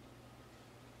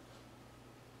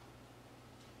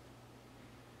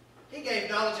 He gave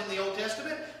knowledge in the Old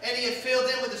Testament, and he has filled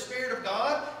them with the Spirit of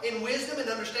God in wisdom and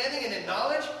understanding and in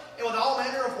knowledge, and with all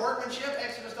manner of workmanship,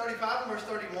 Exodus 35 and verse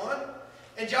 31.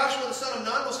 And Joshua the son of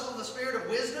Nun was full of the spirit of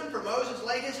wisdom, for Moses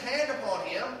laid his hand upon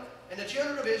him, and the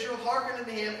children of Israel hearkened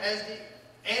unto him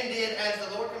and did as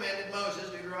the Lord commanded Moses,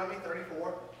 Deuteronomy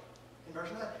 34 and verse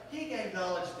 9. He gave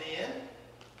knowledge then.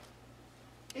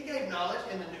 He gave knowledge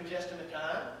in the New Testament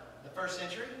time, the first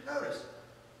century. Notice,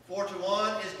 for to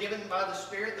one is given by the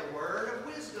Spirit the word of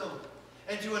wisdom,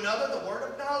 and to another the word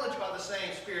of knowledge by the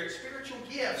same Spirit. Spiritual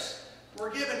gifts were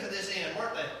given to this end,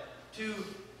 weren't they?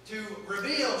 To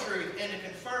reveal truth and to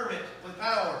confirm it with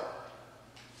power.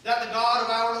 That the God of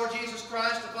our Lord Jesus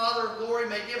Christ, the Father of glory,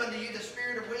 may give unto you the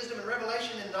spirit of wisdom and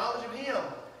revelation and knowledge of him,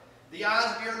 the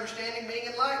eyes of your understanding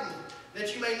being enlightened,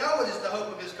 that you may know what is the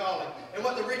hope of his calling, and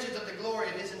what the riches of the glory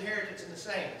of his inheritance in the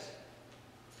saints.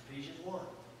 Ephesians 1.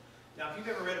 Now, if you've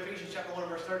ever read Ephesians chapter 1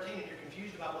 verse 13 and you're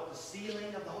confused about what the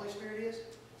sealing of the Holy Spirit is,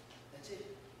 that's it.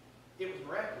 It was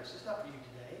miraculous. It's not for you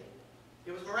today.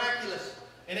 It was miraculous.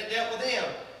 And it dealt with them.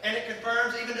 And it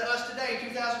confirms even to us today,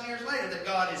 2,000 years later, that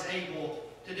God is able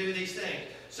to do these things.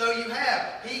 So you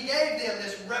have, he gave them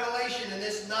this revelation and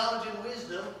this knowledge and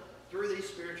wisdom through these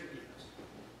spiritual gifts.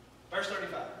 Verse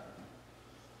 35.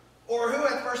 Or who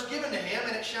hath first given to him,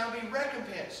 and it shall be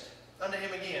recompensed unto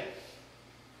him again.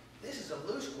 This is a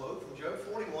loose quote from Job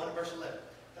 41 and verse 11.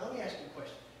 Now let me ask you a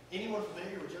question. Anyone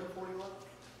familiar with Job 41?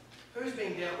 Who's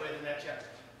being dealt with in that chapter?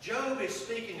 Job is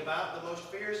speaking about the most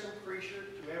fearsome creature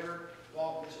to ever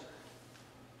walk this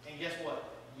earth. And guess what?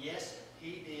 Yes,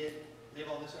 he did live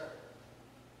on this earth.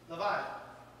 Leviathan.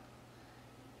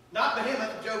 Not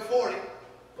Behemoth of Job 40,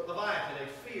 but Leviathan,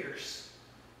 a fierce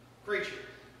creature.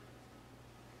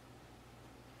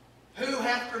 Who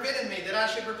hath prevented me that I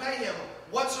should repay him?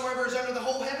 Whatsoever is under the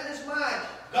whole heaven is mine.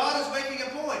 God is making a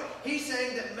point. He's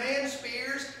saying that man's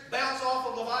spears bounce off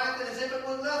of Leviathan as if it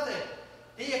was nothing.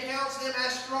 He accounts them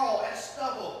as straw, as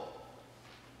stubble.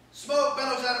 Smoke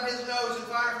bellows out of his nose and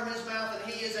fire from his mouth,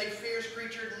 and he is a fierce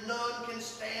creature. None can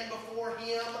stand before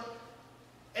him.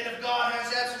 And if God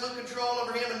has absolute control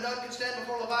over him and none can stand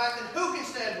before Leviathan, who can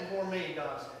stand before me,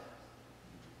 God said.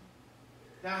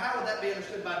 Now, how would that be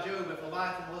understood by Job if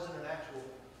Leviathan wasn't an actual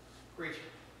creature?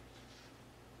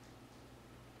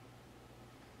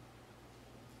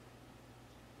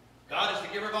 God is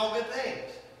the giver of all good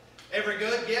things. Every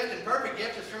good gift and perfect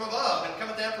gift is from above, and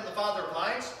cometh down from the Father of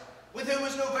lights, with whom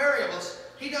is no variableness.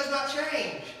 He does not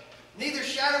change, neither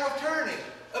shadow of turning.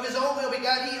 Of his own will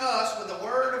begot he us with the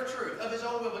word of truth. Of his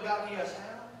own will begot he us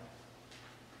how?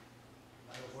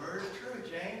 By the word of truth,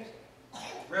 James.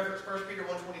 Reference 1 Peter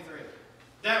 1:23.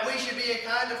 That we should be a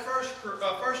kind of first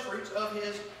fruits of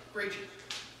his creatures.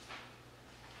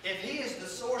 If he is the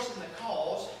source and the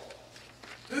cause,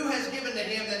 who has given to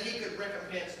him that he could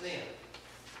recompense them?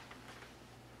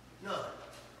 None.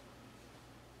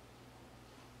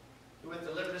 Who hath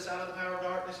delivered us out of the power of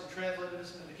darkness and translated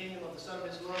us into the kingdom of the Son of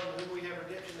his love, in whom we have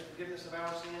redemption and forgiveness of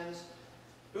our sins,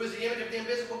 who is the image of the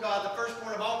invisible God, the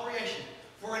firstborn of all creation.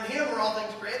 For in him were all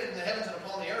things created, in the heavens and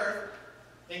upon the earth,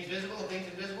 things visible and things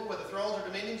invisible, whether thrones or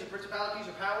dominions or principalities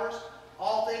or powers.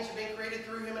 All things have been created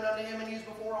through him and unto him, and he is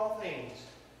before all things.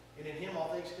 And in him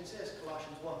all things consist.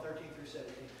 Colossians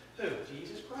 1:13-17. Who?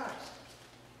 Jesus Christ.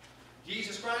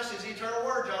 Jesus Christ is the eternal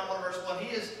Word, John 1 verse 1. He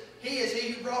is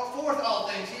he who brought forth all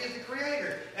things. He is the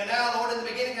Creator. And now, Lord, in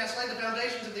the beginning hast laid the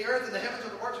foundations of the earth, and the heavens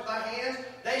are the works of thy hands.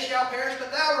 They shall perish,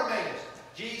 but thou remainest.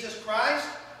 Jesus Christ,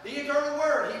 the eternal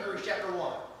Word, Hebrews chapter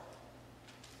 1.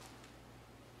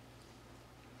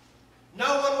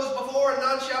 No one was before, and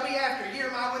none shall be after. Hear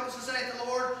my witnesses, saith the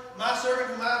Lord, my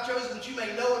servant whom I have chosen, that you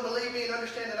may know and believe me and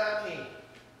understand that I am he.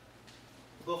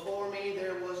 Before me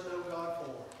there was no God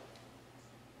formed,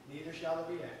 neither shall there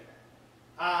be after.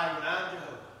 I am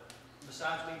Jehovah.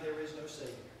 Besides me there is no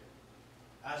Savior.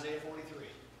 Isaiah 43,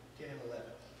 10 and 11.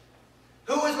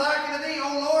 Who is like unto thee,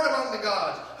 O Lord, among the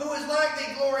gods? Who is like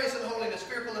thee, glorious in holiness,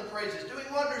 fearful in praises, doing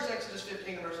wonders, Exodus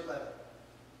 15 and verse 11.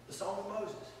 The Song of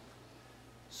Moses.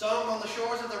 Sung on the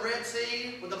shores of the Red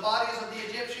Sea, with the bodies of the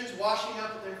Egyptians washing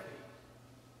up at their feet.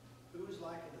 Who is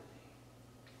like unto thee?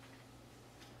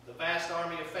 The vast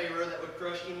army of Pharaoh that would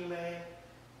crush any man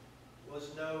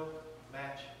was no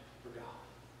match for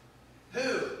God.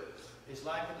 Who is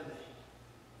like unto thee?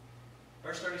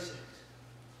 Verse 36.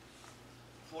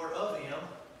 For of him,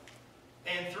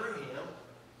 and through him,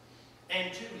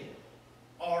 and to him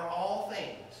are all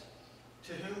things,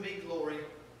 to whom be glory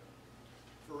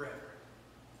forever.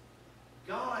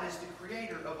 God is the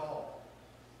creator of all.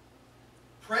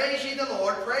 Praise ye the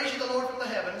Lord. Praise ye the Lord from the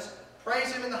heavens.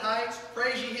 Praise him in the heights.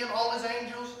 Praise ye him, all his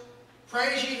angels.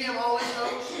 Praise ye him, all his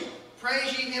hosts.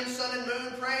 Praise ye him, sun and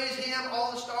moon. Praise him,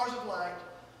 all the stars of light.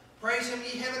 Praise him,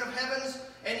 ye heaven of heavens,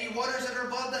 and ye waters that are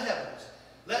above the heavens.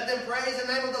 Let them praise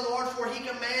the name of the Lord, for he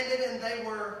commanded, and they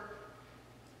were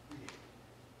created.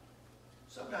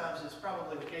 Sometimes it's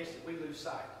probably the case that we lose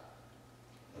sight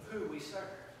of who we serve.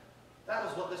 That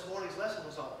was what this morning's lesson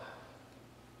was all about.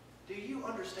 Do you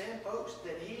understand, folks,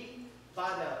 that he,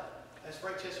 as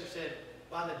Frank Chester said,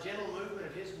 by the gentle movement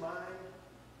of his mind,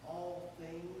 all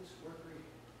things were created?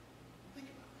 Think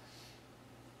about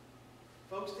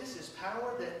that. Folks, this is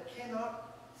power that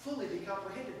cannot fully be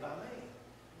comprehended by man.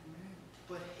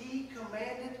 But he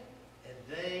commanded, and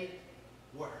they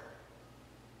were.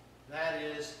 That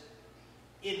is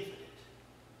infinite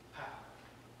power.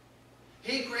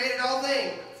 He created all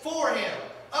things for him,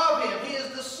 of him. He is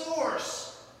the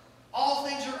source. All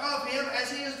things are of him,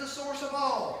 as he is the source of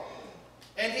all.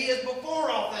 And he is before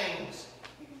all things.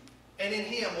 And in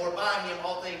him, or by him,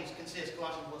 all things consist.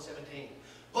 Colossians 1:17.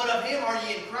 But of him are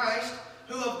ye in Christ,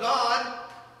 who of God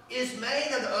is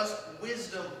made unto us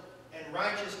wisdom and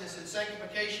righteousness and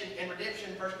sanctification and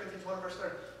redemption. 1 Corinthians 1 verse 3.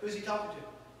 Who is he talking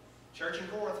to? Church in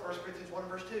Corinth, 1 Corinthians 1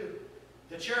 verse 2.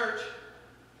 The church.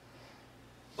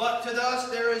 But to us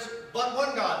there is but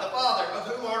one God, the Father, of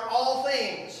whom are all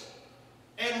things,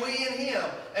 and we in him,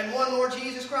 and one Lord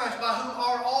Jesus Christ, by whom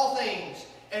are all things,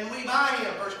 and we by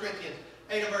him. 1 Corinthians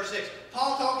 8 and verse 6.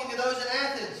 Paul talking to those in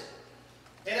Athens.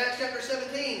 In Acts chapter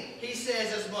 17, he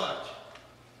says as much,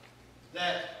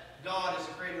 that God is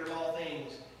the creator of all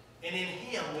things, and in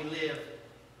him we live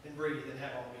and breathe and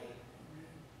have our being.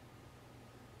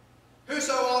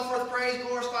 Whoso offereth praise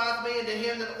glorifieth me, and to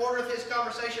him that ordereth his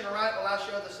conversation aright will I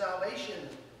show the salvation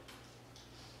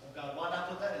of God. Why not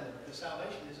put that in there? Because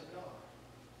salvation is of God.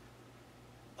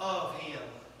 Of him,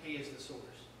 he is the source.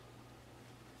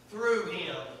 Through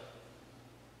him,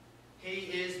 he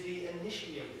is the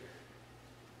initiator.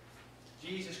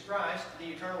 Jesus Christ, the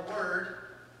eternal Word,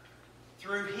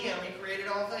 through him he created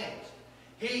all things.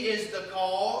 He is the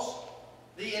cause,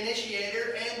 the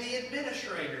initiator, and the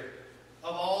administrator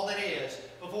of all that is.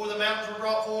 Before the mountains were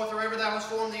brought forth, or ever thou hast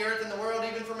formed the earth and the world,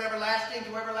 even from everlasting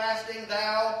to everlasting,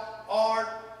 thou art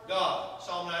God.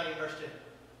 Psalm 90, verse 2.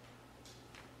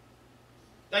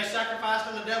 They sacrificed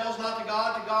unto devils, not to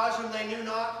God, to gods whom they knew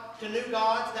not, to new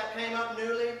gods that came up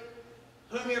newly.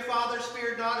 whom your fathers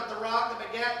feared not, of the rock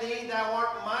that begat thee, thou art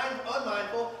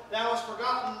unmindful, thou hast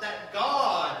forgotten that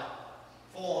God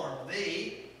formed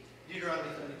thee. Deuteronomy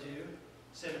 32,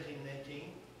 17 and 18.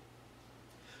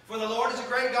 For the Lord is a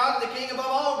great God and the King above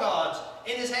all gods.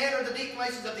 In his hand are the deep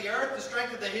places of the earth. The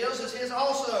strength of the hills is his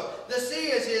also. The sea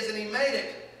is his, and he made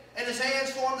it. And his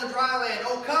hands formed the dry land.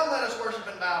 Oh, come, let us worship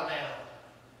and bow down.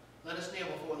 Let us kneel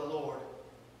before the Lord,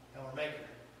 our Maker.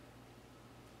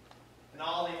 And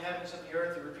all the inhabitants of the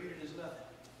earth are reputed as nothing.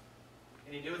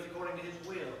 And he doeth according to his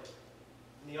will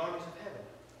in the armies of heaven.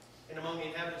 And among the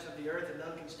inhabitants of the earth, and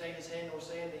none can stay his hand nor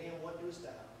say unto him, What doest thou?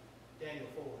 Daniel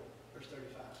 4, verse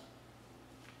 35.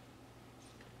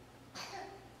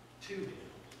 To him,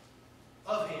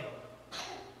 of him,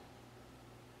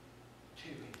 to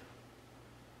him.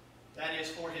 That is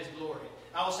for his glory.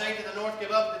 I will say to the north,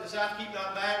 Give up, to the south, keep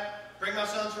not back. Bring my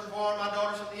sons from far, my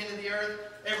daughters from the end of the earth.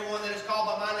 Everyone that is called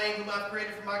by my name, whom I have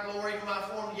created for my glory, whom I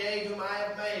have formed, yea, whom I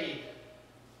have made.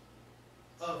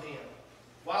 Of him.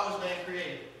 Why was man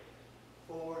created?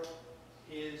 For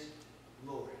his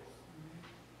glory.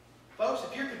 Folks,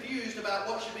 if you're confused about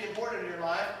what should be important in your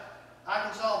life, I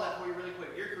can solve that for you really quick.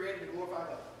 You're created to glorify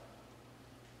God.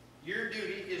 Your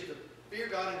duty is to fear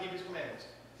God and keep his commandments.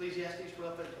 Ecclesiastes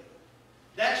 12:13.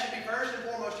 That should be first and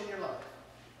foremost in your life.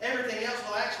 Everything else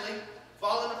will actually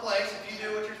fall into place if you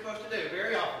do what you're supposed to do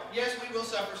very often. Yes, we will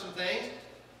suffer some things,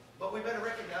 but we better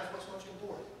recognize what's most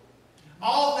important.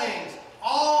 All things,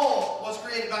 all was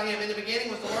created by him. In the beginning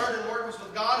was the Word, and the Word was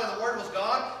with God, and the Word was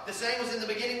God. The same was in the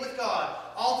beginning with God.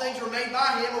 All things were made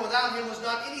by him, and without him was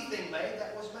not anything made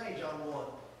that was made. John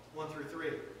 1 through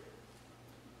 3.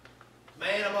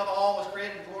 Man above all was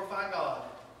created to glorify God.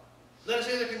 Let us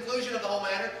hear the conclusion of the whole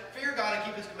matter. Fear God and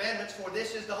keep his commandments, for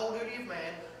this is the whole duty of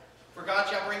man. For God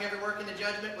shall bring every work into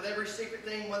judgment with every secret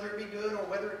thing, whether it be good or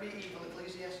whether it be evil.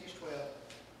 Ecclesiastes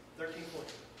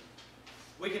 12:13-14.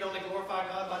 We can only glorify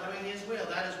God by doing his will.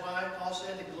 That is why Paul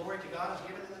said that glory to God is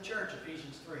given in the church,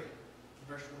 Ephesians 3,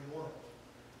 verse 21.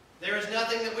 There is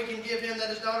nothing that we can give him that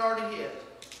is not already his.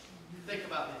 Think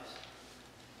about this.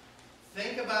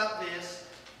 Think about this,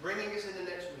 bringing us into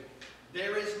next week.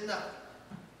 There is nothing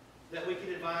that we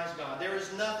can advise God. There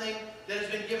is nothing that has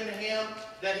been given to him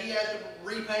that he has to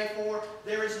repay for.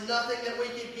 There is nothing that we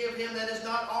can give him that is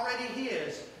not already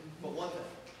his. But one thing.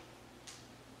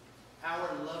 Our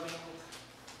loving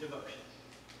devotion.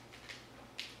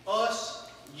 Us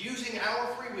using our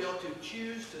free will to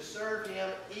choose to serve him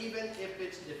even if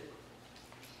it's difficult.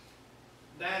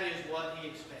 That is what he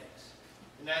expects.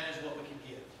 And that is what we can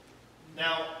give.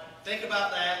 Now, think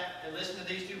about that and listen to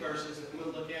these two verses that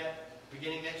we'll look at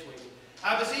beginning next week.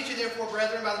 I beseech you therefore,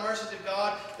 brethren, by the mercies of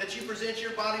God, that you present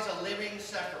your bodies a living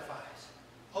sacrifice,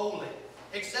 holy,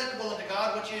 acceptable unto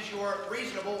God, which is your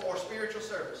reasonable or spiritual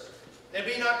service. And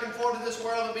be not conformed to this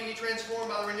world, but be ye transformed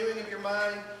by the renewing of your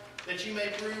mind, that you may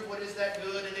prove what is that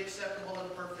good and acceptable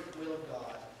and perfect will of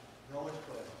God. Romans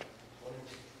 12, 1 and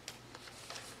 2.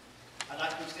 I'd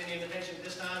like to extend the invitation at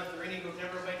this time. If there are any who have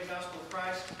never obeyed the gospel of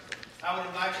Christ, I would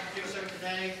invite you to do so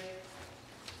today.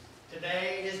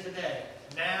 Today is the day.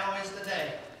 Now is the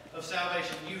day of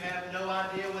salvation. You have no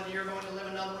idea whether you're going to live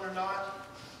another one or not.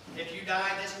 If you die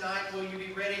this night, will you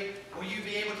be ready? Will you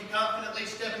be able to confidently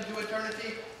step into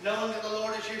eternity, knowing that the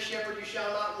Lord is your shepherd, you shall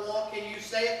not want? Can you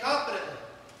say it confidently?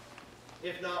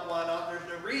 If not, why not? There's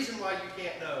no reason why you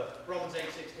can't know. Romans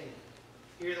 8:16.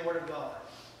 Hear the word of God.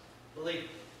 Believe.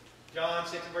 John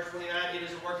 6 verse 29, it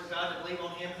is the work of God to believe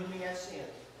on him whom he has sent.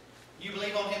 You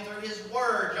believe on him through his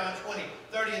word, John 20,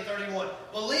 30 and 31.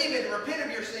 Believe it and repent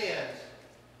of your sins.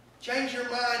 Change your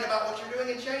mind about what you're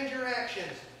doing and change your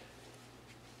actions.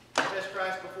 Confess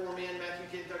Christ before men,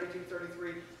 Matthew 10, 32,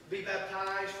 33. Be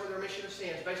baptized for the remission of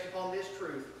sins based upon this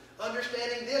truth.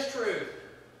 Understanding this truth.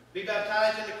 Be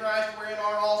baptized into Christ, wherein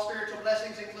are all spiritual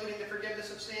blessings, including the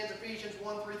forgiveness of sins, Ephesians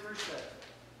 1, 3 through 7.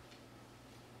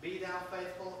 Be thou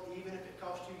faithful, even if it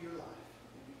costs you your life.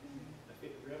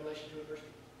 Revelation 2 and verse 2.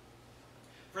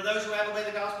 For those who have obeyed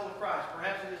the gospel of Christ,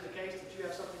 perhaps it is the case that you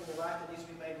have something in your life that needs to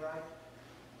be made right.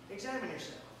 Examine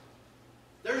yourself.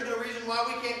 There's no reason why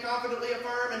we can't confidently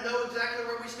affirm and know exactly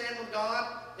where we stand with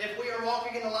God. If we are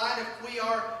walking in the light, if we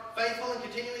are faithful and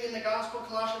continuing in the gospel,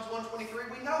 Colossians 1:23,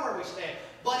 we know where we stand.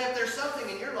 But if there's something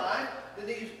in your life that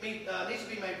needs to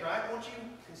be made right, won't you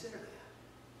consider that?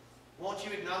 Won't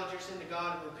you acknowledge your sin to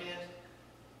God and repent?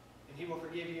 And he will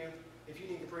forgive you. If you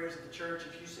need the prayers of the church,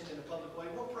 if you sin in a public way,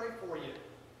 we'll pray for you.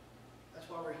 That's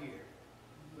why we're here.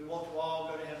 We want to all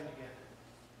go to heaven together.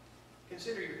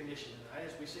 Consider your condition tonight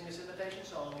as we sing this invitation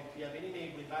song. If you have any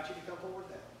need, we invite you to come forward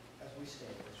now as we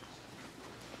stand.